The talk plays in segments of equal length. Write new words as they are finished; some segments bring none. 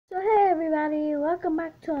everybody, welcome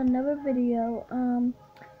back to another video.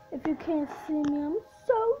 If you can't see me, I'm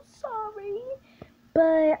so sorry,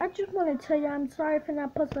 but I just want to tell you I'm sorry for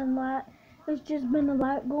not posting a lot. It's just been a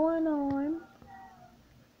lot going on,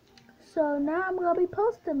 so now I'm gonna be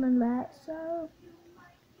posting a lot.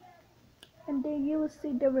 And then you will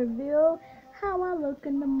see the reveal how I look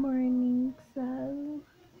in the morning. So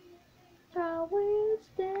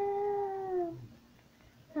Wednesday,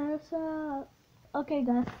 that's up. Okay,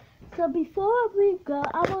 guys. So before we go,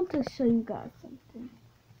 I want to show you guys something.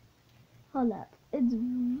 Hold up. It's,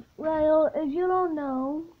 well, if you don't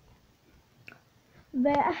know,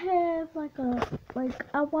 that I have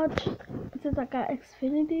I watch, since I got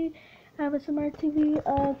Xfinity, I have a smart TV.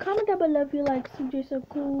 Comment down below if you like CJ So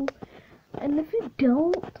Cool. And if you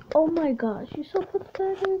don't, oh my gosh, you're so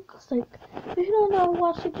pathetic. Like, if you don't know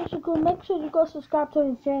watch CJ So Cool, make sure you go subscribe to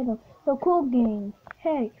his channel. So Cool Gang.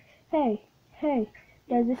 Hey,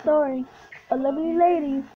 that's the story. I love you ladies.